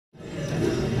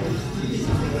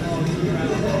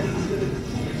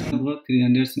हाम्रो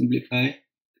 300 simplify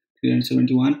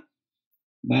 371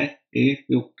 by a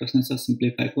यो प्रश्न छ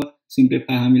सिम्प्लिफाई को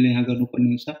सिम्प्लिफाई हामीले यहाँ गर्नुपर्ने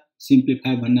हुन्छ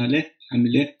सिम्प्लिफाई भन्नाले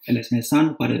हामीले यसलाई चाहिँ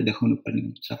सानो पारेर देखाउनु पर्ने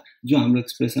हुन्छ जो हाम्रो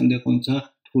एक्सप्रेसन दिएको हुन्छ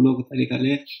ठुलोको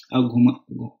तरिकाले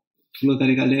ठुलो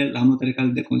तरिकाले लामो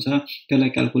तरिकाले दिएको हुन्छ त्यसलाई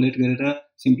क्याल्कुलेट गरेर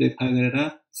सिम्प्लिफाई गरेर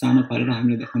सानो पारेर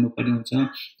हामीले देखाउनु पर्ने हुन्छ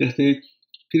जस्तै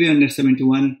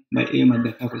 371 बाइ a मा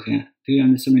देखाएको छ यहाँ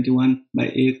 371 बाइ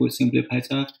a को सिम्प्लिफाई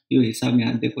छ यो हिसाब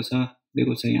यहाँ दिएको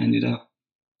छ यहाँनिर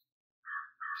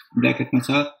ब्र्याकेटमा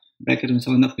छ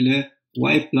भन्दा पहिले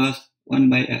y plus 1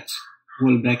 by x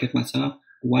whole ब्र्याकेटमा छ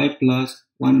y plus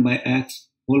 1 by x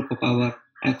whole को पावर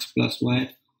x plus y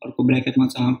अर्को ब्र्याकेटमा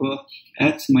छ हाम्रो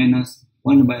x minus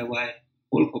 1 by y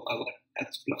whole को पावर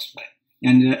x plus y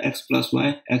यहाँनिर x plus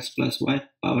y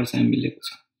पावर चाहिँ मिलेको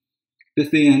छ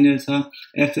त्यस्तै यहाँनिर छ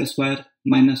x square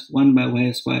minus 1 by y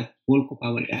square whole को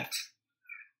पावर x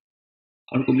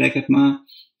अर्को ब्र्याकेटमा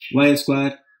y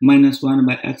square minus 1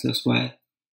 by x square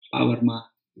पावरमा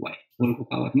y whole को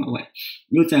पावरमा y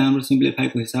यो चाहिँ हाम्रो सिम्प्लिफाई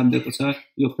को हिसाब दिएको छ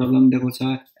यो प्रब्लम दिएको छ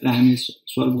यसलाई हामी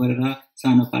सोल्भ गरेर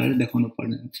सानो पारेर देखाउनु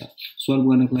पर्ने हुन्छ सोल्भ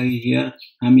गर्नको लागि हियर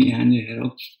हामी यहाँनिर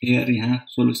हेरौं हियर यहाँ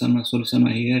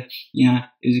सोलुसनमा हियर यहाँ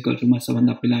इज इक्वल टु मा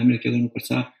सबभन्दा पहिला हामीले के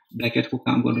गर्नुपर्छ ब्र्याकेटको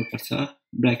काम गर्नुपर्छ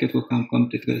ब्र्याकेटको काम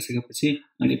कम्प्लिट गरिसकेपछि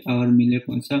अनि पावर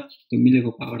मिलेको हुन्छ त्यो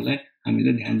मिलेको पावरलाई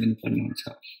हामीले ध्यान दिनुपर्ने हुन्छ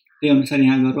त्यही अनुसार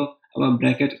यहाँ गरौँ अब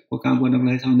ब्र्याकेट को काम गर्नको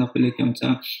लागि सबभन्दा पहिले के हुन्छ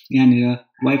यहाँनिर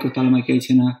y को तलमा केही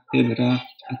छैन त्यही भएर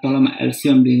तलमा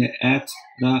एलसीएम लिने x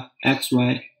र xy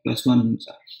 + 1 हुन्छ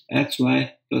xy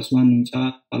 + 1 हुन्छ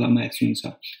तलमा x हुन्छ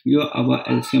यो अब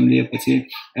एलसीएम लिएपछि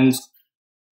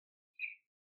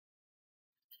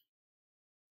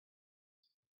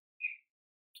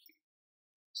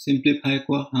सिम्प्लिफाई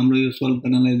को हाम्रो यो सोल्भ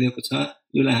गर्नलाई दिएको छ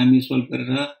योलाई हामी सोल्भ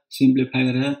गरेर सिम्प्लिफाई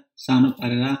गरेर सानो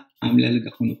पारेर हामीले अहिले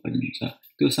देखाउनु पर्ने हुन्छ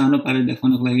त्यो सानो पारेर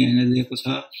देखाउनको लागि यहाँ दिएको छ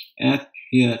f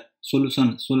here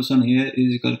solution here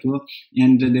is equal to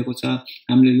यहाँनिर दिएको छ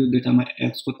हामीले यो दुईटामा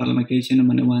x को तलमा केही छैन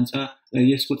भने 1 छ र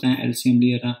यसको चाहिँ एलसीएम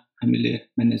लिएर हामीले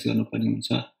म्यानेज गर्नुपर्ने हुन्छ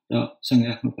र सँगै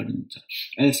राख्नुपर्ने हुन्छ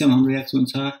एलसीएम हाम्रो x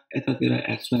हुन्छ यतातिर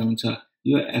xy हुन्छ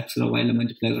यो x र y लाई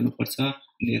मल्टिप्लाई गर्नुपर्छ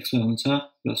अनि xy हुन्छ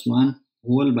 +1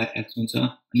 होल बाइ x हुन्छ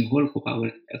अनि होल को पावर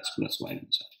x + y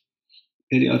हुन्छ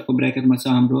फेरि अर्को ब्र्याकेटमा छ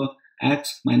हाम्रो x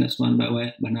 - 1 by y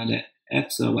भन्नाले x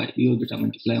र y यो दुटा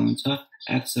मल्टिप्लाई हुन्छ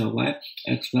x र y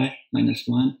xy -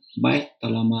 1 by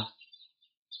Talma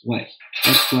y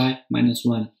xy - 1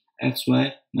 xy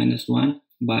 - 1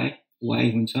 by y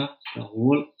हुन्छ र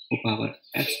होल को पावर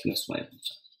x + y हुन्छ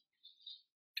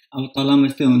अब तलमा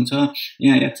यस्तै हुन्छ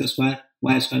यहाँ x²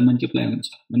 y² मल्टिप्लाई हुन्छ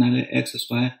भन्नाले x²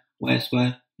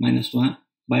 y² -1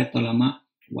 by Talma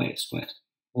y²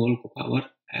 whole को पावर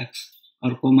x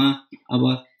अर्कोमा अब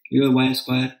यो y²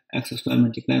 x²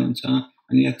 मल्टिप्लाई हुन्छ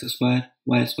अनि x²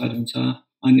 y² हुन्छ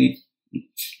अनि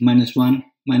 -1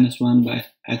 by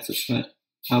x²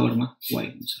 पावरमा y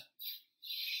हुन्छ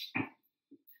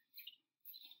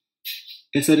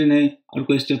यसरी नै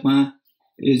अर्को स्टेपमा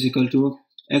is equal to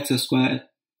x²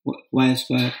 y²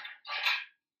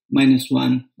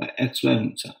 -1 by xy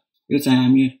हुन्छ यो चाहिँ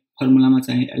हामी फर्मुलामा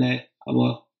चाहिँ यसलाई अब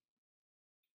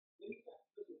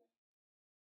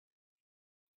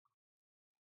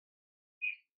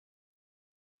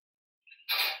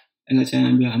यसलाई चाहिँ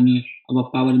हामी अब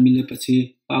पावर मिलेपछि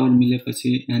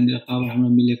यहाँनिर पावर हाम्रो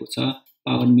मिलेको छ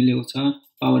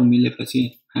पावर मिलेपछि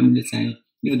हामीले चाहिँ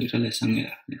यो दुईटालाई सँगै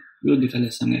राख्ने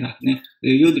र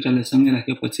यो दुईटालाई सँगै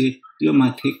राखेपछि यो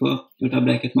माथिको एउटा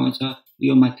ब्र्याकेटमा आउँछ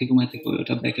यो माथिको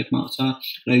एउटा ब्र्याकेटमा आउँछ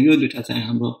र यो दुईटा चाहिँ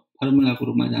हाम्रो फर्मुलाको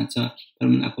रूपमा जान्छ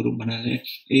फर्मुलाको रूप भन्नाले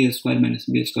a²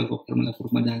 - b² को फर्मुलाको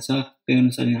रूपमा जान्छ त्यही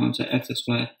अनुसार यहाँ आउँछ x²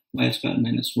 y²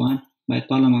 -1 बाइ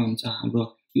तलमा हुन्छ हाम्रो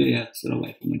यो x र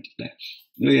y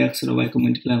को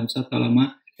मल्टिप्लाई हुन्छ तलमा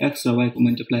x र y को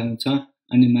मल्टिप्लाई हुन्छ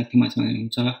अनि माथिमा चाहिँ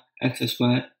हुन्छ x²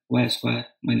 y²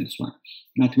 -1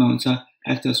 माथिमा हुन्छ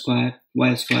x²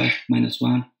 y²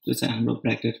 -1 जो चाहिँ हाम्रो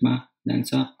ब्र्याकेटमा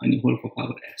जान्छ अनि होल को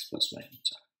पावर x + y हुन्छ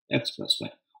x + y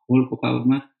होल को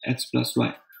पावरमा x +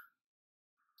 y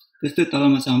त्यस्तै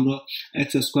तलमा चाहिँ हाम्रो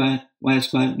x² y²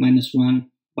 -1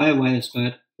 by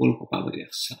y² whole को पावर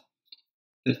x छ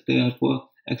त्यस्तै अर्को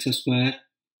x²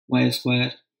 y²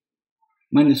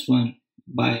 -1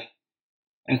 by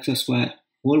x²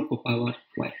 whole को पावर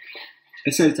y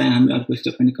यसरी चाहिँ हामी अर्को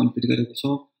स्टेप पनि कम्प्लिट गरेको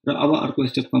छौं र अब अर्को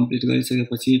स्टेप कम्प्लिट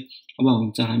गरिसकेपछि अब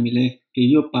हुन्छ हामीले कि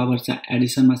यो पावर चाहिँ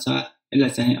एडिसनमा छ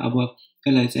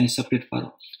यसलाई चाहिँ सेपरेट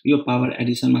पारौं यो पावर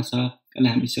एडिसनमा छ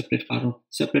यसलाई हामी सेपरेट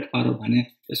पारौं भने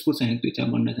यसको चाहिँ दुईटा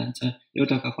बन्न जान्छ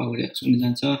एउटाको पावर x हुन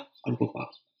जान्छ अर्को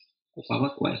पावर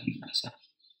y हुन जान्छ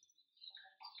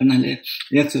भन्नाले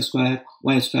x²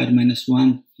 y² -1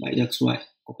 by xy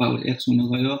को को पावर x हुन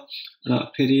गयो र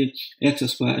फेरि x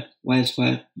square y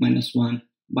square minus 1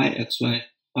 by xy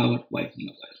power y हुन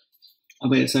गयो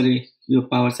अब यसरी यो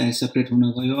पावर चाहिँ सेपरेट हुन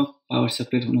गयो पावर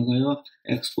सेपरेट हुन गयो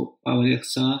x को पावर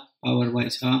x छ पावर y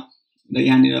छ र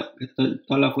यहाँनिर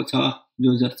तलको छ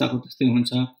जो जस्ताको त्यस्तै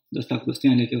हुन्छ जस्ताको त्यस्तै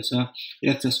यहाँ लेखेको छ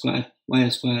x square y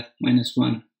square minus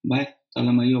 1 by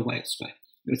तलमा यो y स्क्वायर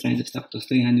यो चाहिँ जस्ताको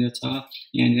त्यस्तै यहाँनिर छ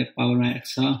यहाँनिर पावरमा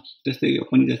x छ त्यस्तै यो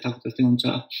पनि जस्ताको त्यस्तै हुन्छ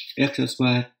x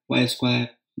square y square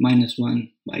minus 1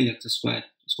 by x square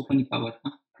यसको पनि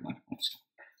पावरमा 1 आउँछ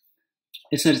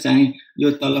यसरी चाहिँ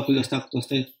यो तलको जस्ताको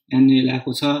त्यस्तै यहाँनिर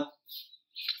ल्याएको छ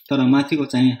तर माथिको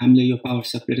चाहिँ हामीले यो पावर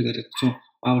सेपरेट गरेको छौं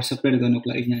पावर सेपरेट गर्नको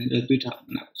लागि यहाँनिर दुईटा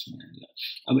बनाएको छौं यहाँनिर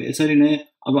अब यसरी नै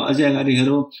अब अझै अगाडि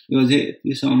हेरौं यो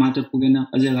चाहिँ यसमा मात्र पुगेन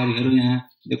अझै अगाडि हेरौं यहाँ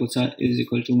दिएको छ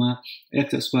 = मा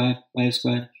x square y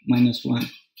square minus 1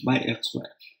 by x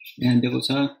square यहाँ दिएको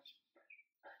छ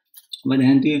अब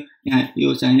ध्यान दियो यहाँ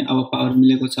यो चाहिँ अब पावर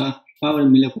मिलेको छ पावर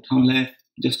मिलेको ठाउँलाई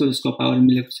जसको पावर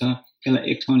मिलेको छ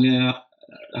त्यसलाई एक ठाउँ लिएर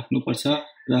राख्नु पर्छ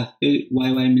र त्यही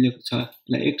y मिलेको छ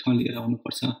त्यसलाई एक ठाउँ लिएर आउनु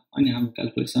पर्छ अनि हाम्रो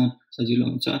क्याल्कुलेसन सजिलो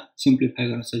हुन्छ सिम्प्लिफाई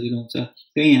गर्न सजिलो हुन्छ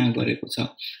त्यही यहाँ गरेको छ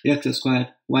x square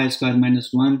y square minus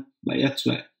 1 by x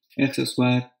square x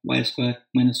square y square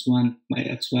minus 1 by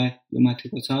x square यो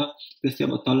माथिको छ त्यसै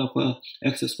अब तलको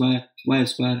x square y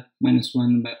square minus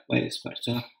 1 by y square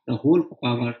छ र होलको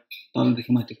पावर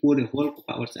तलदेखि माथि पुरै होलको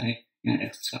पावर चाहिँ यहाँ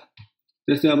x छ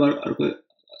त्यसै अब अर्को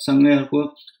सँगै अर्को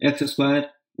x square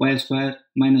y square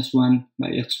minus 1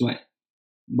 by xy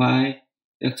by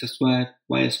x square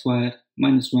y square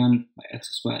minus 1 by x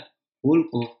square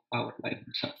होलको power y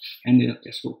हुन्छ यहाँनिर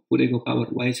यसको पुरैको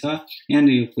पावर y छ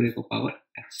यहाँनिर यो पुरैको पावर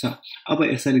x छ अब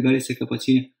यसरी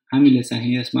गरिसकेपछि हामीले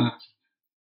चाहिँ यसमा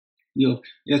यो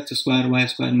x square y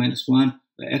square minus 1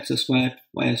 र x square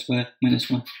y square minus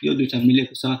 1 यो दुईटा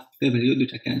मिलेको छ त्यही भएर यो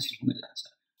दुईटा क्यान्सल हुन जान्छ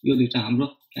यो दुईटा हाम्रो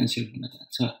क्यान्सल हुन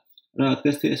जान्छ र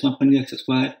त्यस्तै यसमा पनि x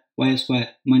square y square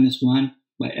minus 1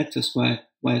 by x square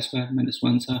y square minus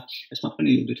 1 छ यसमा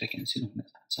पनि यो दुईटा क्यान्सल हुन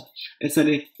जान्छ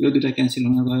यसरी यो दुईटा क्यान्सल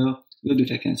हुन गयो यो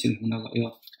दुईटा क्यान्सल हुन गयो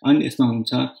अनि यसमा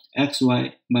हुन्छ xy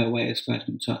by y स्क्वायर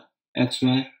हुन्छ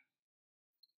xy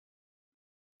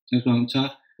यसमा हुन्छ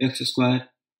x square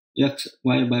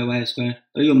xy by y square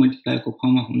र यो मल्टिप्लाईको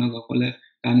फर्ममा हुन गएकोले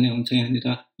कारणले हुन्छ यहाँनिर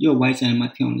यो y चाहिँ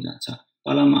माथि आउन जान्छ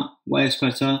तलमा y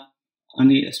स्क्वायर छ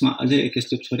अनि यसमा अझै एक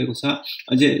स्टेप छोडेको छ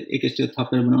अझै एक स्टेप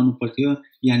थपेर बनाउनु पर्थ्यो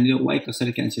यहाँनिर y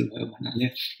कसरी क्यान्सल भयो भन्नाले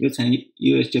यो चाहिँ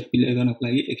यो स्टेप क्लियर गर्नको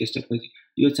लागि एक स्टेप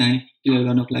यो चाहिँ क्लियर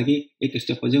गर्नको लागि एक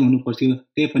स्टेप अझै हुनु पर्थ्यो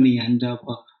त्यही पनि यहाँनिर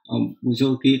अब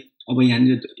बुझौं कि अब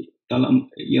यहाँनिर तल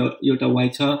एउटा y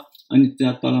छ अनि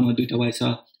तलमा दुईटा y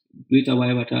छ दुईटा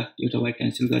y बाट एउटा y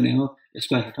क्यान्सल गर्ने हो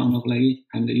स्क्वायर हटाउनको लागि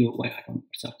हामीले यो y हटाउनु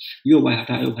पर्छ यो y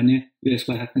हटायो भने यो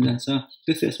स्क्वायर हट्न जान्छ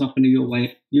त्यसै यसमा पनि यो y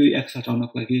यो x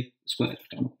हटाउनको लागि स्क्वायर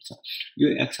हटाउनु पर्छ यो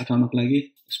x हटाउनको लागि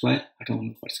स्क्वायर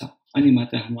हटाउनु पर्छ अनि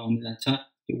मात्र हाम्रो आउन जान्छ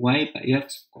यो y by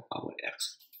x को पावर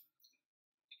x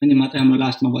अनि मात्र हाम्रो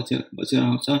लास्टमा बचेर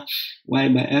आउँछ y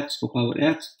by x को पावर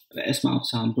x र यसमा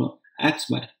आउँछ हाम्रो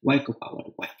x by y को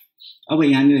पावर y अब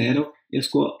यहाँनिर हेरौं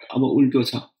यसको अब उल्टो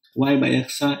छ y by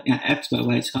x छ यहाँ x by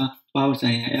y छ पावर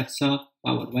चाहिँ यहाँ x छ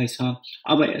पावर y छ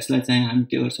अब यसलाई चाहिँ हामी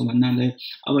के गर्छौं भन्नाले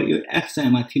अब यो x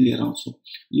चाहिँ माथि लिएर आउँछौं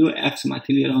यो x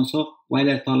माथि लिएर आउँछौं y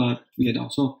लाई तल लिएर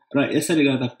आउँछौं र यसरी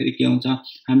गर्दा फेरि के हुन्छ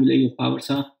हामीले यो पावर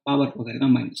छ पावर पकडेर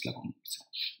माइनस लगाउनु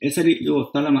पर्छ यसरी यो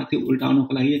तलमाथि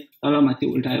उल्टाउनको लागि तलमाथि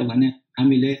उल्टायो भने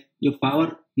हामीले यो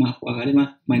पावर मा अगाडिमा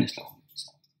माइनस लगाउनु पर्छ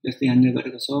जस्तै यहाँनिर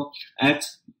गरेको छौं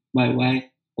x by y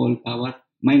whole power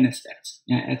minus x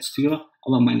यहाँ x थियो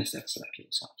अब minus x राखेको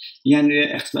छ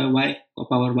यहाँनिर x by y को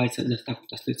पावर y छ जस्ताको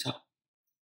त्यस्तै छ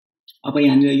अब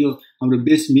यहाँनिर यो हाम्रो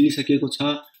बेस मिलिसकेको छ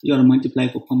यो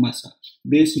मल्टिप्लाईको फर्ममा छ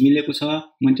बेस मिलेको छ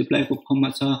मल्टिप्लाईको फर्ममा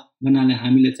छ भन्नाले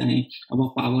हामीले चाहिँ अब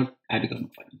पावर एड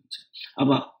गर्नुपर्ने हुन्छ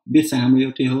अब बेस चाहिँ हाम्रो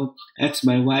एउटै हो x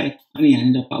by y अनि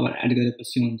यहाँनिर पावर एड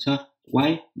गरेपछि हुन्छ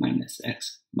y minus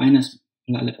x माइनस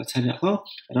लाले पछाडि राखौ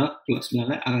र प्लस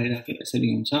लाले अगाडि राख्यो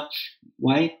यसरी हुन्छ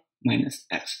y minus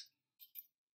x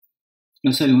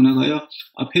यसरी हुन गयो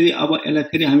फेरि अब यसलाई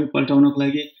फेरि हामी पल्टाउनको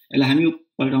लागि यसलाई हामी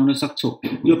पल्टाउन सक्छौं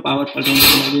यो पावर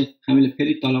पल्टाउनको लागि हामीले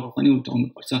फेरि तलको पनि उल्टाउनु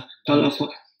पर्छ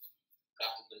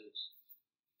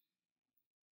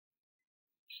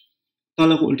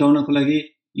तलको उल्टाउनको लागि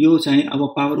यो चाहिँ अब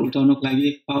पावर उल्टाउनको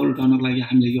लागि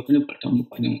हामीले यो पनि पल्टाउनु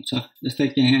पर्ने हुन्छ जस्तै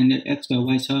कि यहाँ x by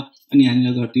y छ अनि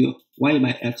यहाँनिर गर्दियो y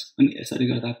by x अनि यसरी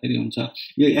गर्दा फेरि हुन्छ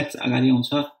यो x अगाडि आउँछ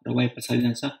र y पछाडि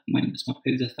जान्छ माइनसमा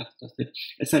फेरि जस्तै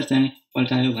यसरी चाहिँ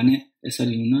पल्टायो भने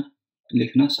यसरी हुन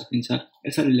लेख्न सकिन्छ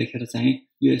यसरी लेखेर चाहिँ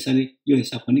यो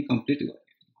हिसाब पनि कम्प्लिट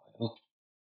भयो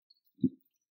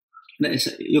र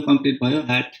यो कम्प्लिट भयो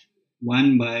ह्याट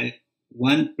 1 by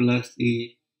 1 plus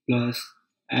E plus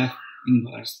F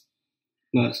inverse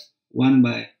plus 1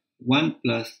 by 1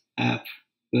 plus F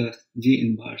plus G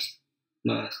inverse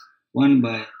plus 1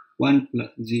 by 1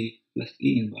 plus G plus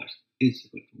E inverse is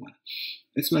equal to 1.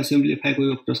 यसमा सिम्प्लिफाई को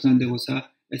यो प्रश्न दिएको छ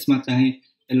यसमा चाहिँ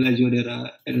यसलाई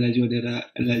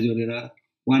जोडेर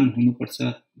 1 हुनुपर्छ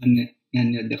भन्ने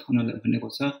यहाँनिर देखाउनलाई भनेको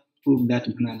छ प्रुभ दैट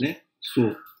भन्नाले सो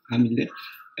हामीले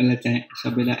यसलाई चाहिँ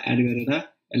सबैलाई एड गरेर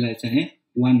यसलाई चाहिँ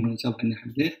 1 हुन्छ भन्ने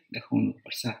हामीले देखाउनु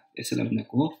पर्छ यसैले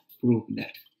भनेको हो प्रुभ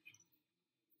दैट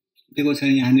दिएको छ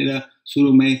यहाँनिर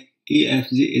सुरुमै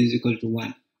EFG is equal to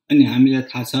 1 अनि हामीलाई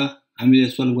थाहा छ हामीले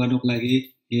सोल्भ गर्नको लागि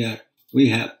here we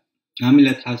have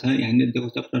हामीलाई थाहा छ यहाँनिर दिएको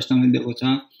छ प्रश्नमा दिएको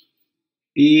छ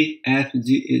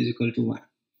EFG is equal to 1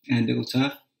 यहाँ दिएको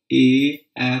छ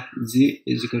EFG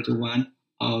is equal to 1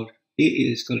 और E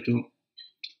is equal to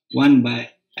 1 by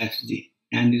FG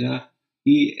यहाँनिर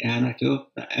E यहाँ राख्यो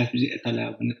र FG यता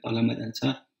ल्यायो भने तलमा जान्छ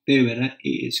त्यही भएर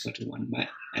E is equal to 1 by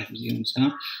FG हुन्छ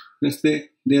जस्तै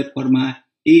therefore मा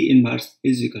E inverse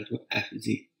is equal to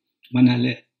FG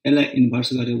भन्नाले यसलाई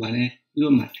इन्भर्स गर्यो भने यो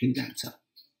माथि जान्छ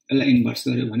यसलाई इन्भर्स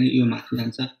गर्यो भने यो माथि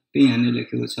जान्छ त्यही यहाँनिर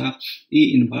लेखेको छ E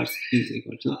inverse is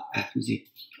equal to FG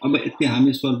अब यति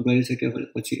हामी सोल्भ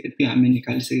गरिसकेपछि यति हामी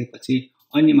निकालिसकेपछि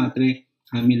अनि मात्रै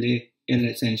हामीले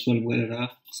यसलाई चाहिँ सोल्भ गरेर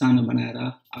सानो बनाएर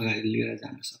अगाडि लिएर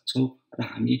जान सक्छौं र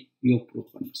हामी यो प्रुफ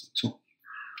गर्न सक्छौं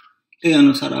त्यही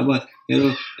अनुसार अब हेरो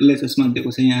LHS मा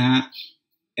दिएको छ यहाँ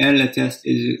LHS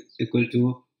is equal to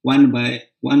 1 by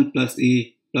 1 plus E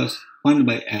plus 1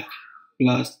 by F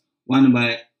plus 1 by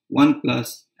 1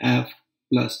 plus F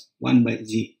plus 1 by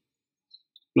G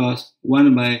plus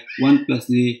 1 by 1 plus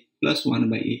G plus 1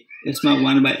 by E यसमा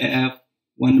 1 by F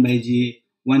 1 by G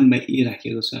 1 by E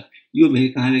राखेको छ यो very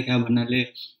कहाँ लेख्या भन्नाले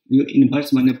यो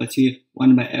inverse भनेपछि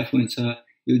 1 by F हुन्छ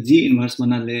यो G इन्भर्स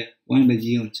भन्नाले 1 by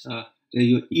G हुन्छ र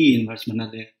यो E इन्भर्स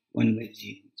भन्नाले 1 by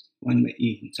G हुन्छ 1 by E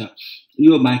हुन्छ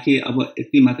यो बाँकी अब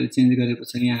यति मात्र चेन्ज गरेको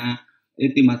छ यहाँ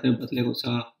यति मात्र बदलेको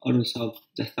छ अरु सब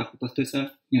जस्ताको तस्तै छ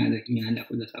यहाँदेखि यहाँ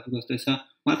ल्याएको जस्ताको तस्तै छ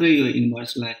मात्र यो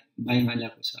इन्भर्सलाई बाइमा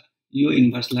ल्याएको छ यो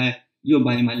इन्भर्सलाई यो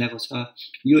बाइमा ल्याएको छ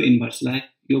यो इन्भर्सलाई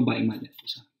यो बाइमा ल्याएको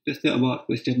छ त्यस्तै अब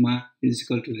अर्को स्टेपमा इज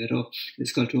इक्वल टु हेरो is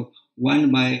equal to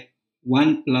 1 by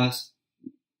 1 plus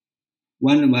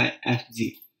 1 by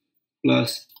FG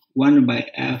plus 1 by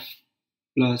F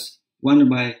plus 1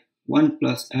 by 1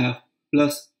 plus F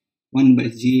plus 1 by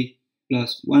G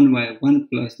plus 1 by 1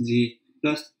 plus G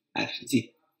plus FG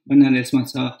भन्नाले यसमा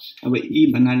छ अब E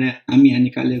भन्नाले हामी यहाँ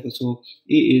निकालेको छौं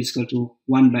E is equal to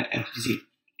 1 by FG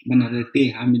भन्नाले त्यही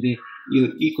हामीले यो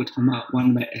E को ठाउँमा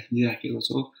 1 by FG राखेको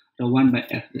छौं र 1 by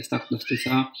F जस्ताको जस्तै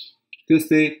छ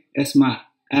त्यस्तै यसमा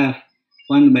F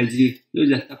 1 by G यो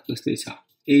जस्ताको जस्तै छ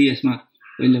यही यसमा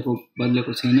पहिलेको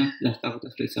बदलेको छैन जस्ताको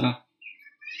जस्तै छ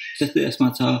त्यस्तै यसमा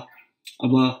छ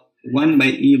अब 1 by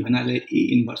E भन्नाले E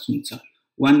इन्भर्स हुन्छ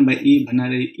 1 by E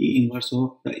भन्नाले E इन्भर्स हो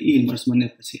र E इन्भर्स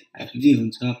भनेपछि FG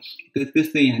हुन्छ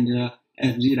त्यस्तै यहाँनिर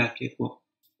FG राखेको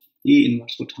E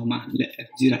इन्भर्स को ठाउँमा हामीले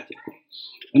FG राखेको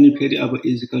अनि फेरि अब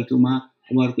इज इक्वल टु मा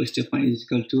अब अर्को स्टेपमा इज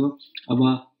इक्वल टु अब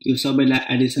यो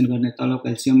सबैलाई एडिसन गर्ने तलको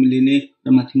एलसीएम लिने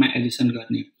र माथिमा एडिसन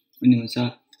गर्ने अनि हुन्छ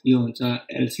यो हुन्छ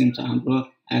एलसीएम छ हाम्रो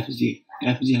FG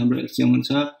हाम्रो एलसीएम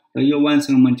हुन्छ र यो 1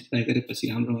 सँग मल्टिप्लाई गरेपछि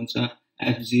हाम्रो हुन्छ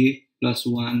FG plus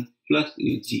 1 plus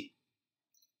यो G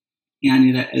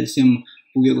यहाँनिर एलसीएम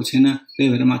पुगेको छैन त्यही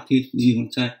भएर माथि G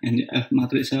हुन्छ यहाँनिर F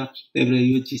मात्रै छ त्यही भएर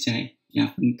यो G चाहिँ यहाँ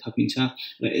पनि थपिन्छ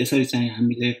र यसरी चाहिँ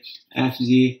हामीले FG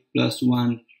plus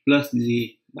 1 plus G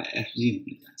by FG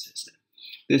हुन जान्छ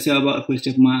त्यसै अब अर्को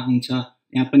स्टेपमा हुन्छ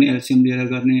यहाँ पनि एलसीएम लिएर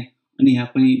गर्ने अनि यहाँ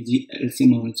पनि G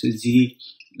एलसीएम हुन्छ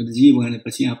G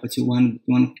भनेपछि यहाँ पछि 1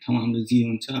 को ठाउँमा हाम्रो G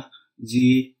हुन्छ G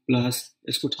plus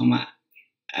यसको ठाउँमा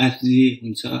FG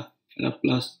हुन्छ र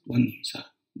प्लस 1 हुन्छ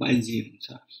by G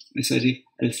हुन्छ यसरी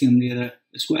एलसीएम लिएर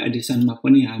यसको एडिसनमा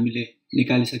पनि हामीले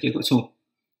निकालिसकेको छौं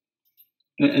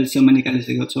र एलसीएम मा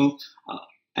निकालिसकेको छौं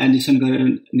एडिसन गरेर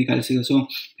निकालिसकेको छौं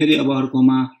फेरि अब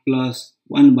अर्कोमा plus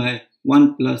 1 by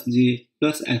 1 plus G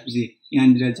plus FG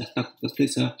यहाँनिर जस्ताको जस्तै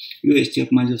छ यो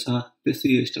स्टेपमा जो छ त्यस्तै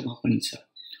यो स्टेपमा पनि छ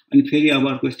अनि फेरि अब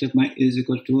अर्को स्टेपमा इज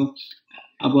इक्वल टु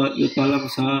अब यो तलको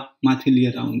छ माथि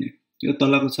लिएर आउने यो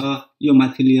तलको छ यो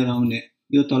माथि लिएर आउने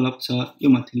यो तलको छ यो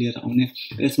माथि लिएर आउने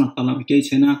यसमा तलमा केही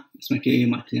छैन यसमा केही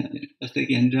माथि आउँदैन जस्तै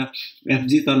कि यहाँनिर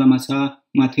FG तलमा छ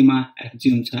माथिमा FG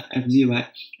हुन्छ FG by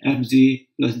FG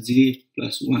plus G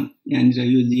plus 1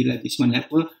 यहाँनिर यो G लाई बीचमा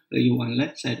ल्याएको र यो 1 लाई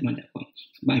साइडमा ल्याएको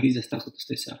बाकी जस्ताको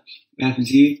त्यस्तै छ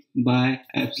FG by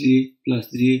FG plus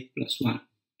G plus 1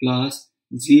 plus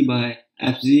G by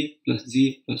FG plus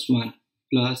G plus 1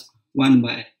 plus 1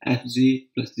 by FG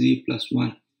plus G plus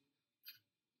 1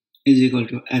 is equal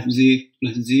to fg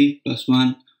plus g plus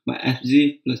 1 by fg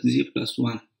plus g plus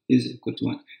 1 is equal to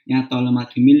 1 यहाँ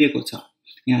तलमाथि मिलेको छ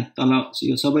यहाँ तल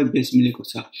यो सबै base मिलेको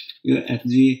छ यो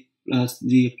fg plus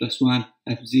g plus 1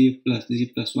 fg plus g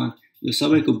plus 1 यो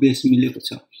सबैको बेस मिलेको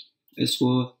छ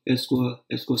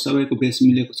यसको सबैको बेस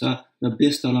मिलेको छ र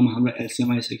बेस तलमा हाम्रो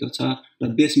एलसीएम आइसकेको छ र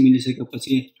बेस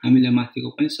मिलिसकेपछि हामीले माथिको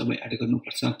पनि सबै एड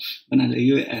गर्नुपर्छ बनाले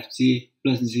यो fg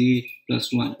plus g plus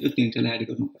 1 यो तीनटालाई एड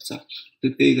गर्नुपर्छ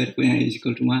त्यही गरेको यहाँ is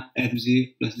equal to 1 fg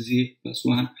plus g plus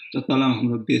 1 र तलमा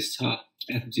हाम्रो बेस छ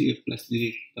fg plus g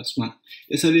plus 1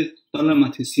 यसरी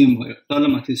तलमाथि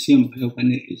सेम भयो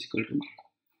भने is equal to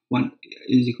 1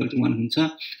 is equal to 1 हुन्छ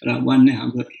र 1 नै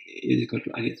हाम्रो is equal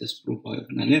to RHS proof भयो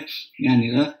भन्नाले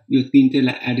यहाँनिर यो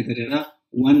तीनटैलाई एड गरेर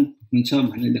 1 हुन्छ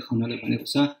भन्ने देखाउनलाई भनेको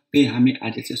छ त्यही हामी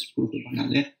RHS प्रुफ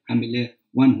भन्नाले हामीले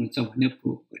 1 हुन्छ भन्ने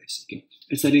प्रुफ गरिसक्यौं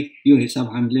यसरी यो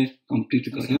हिसाब हामीले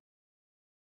कम्प्लिट गर्यौं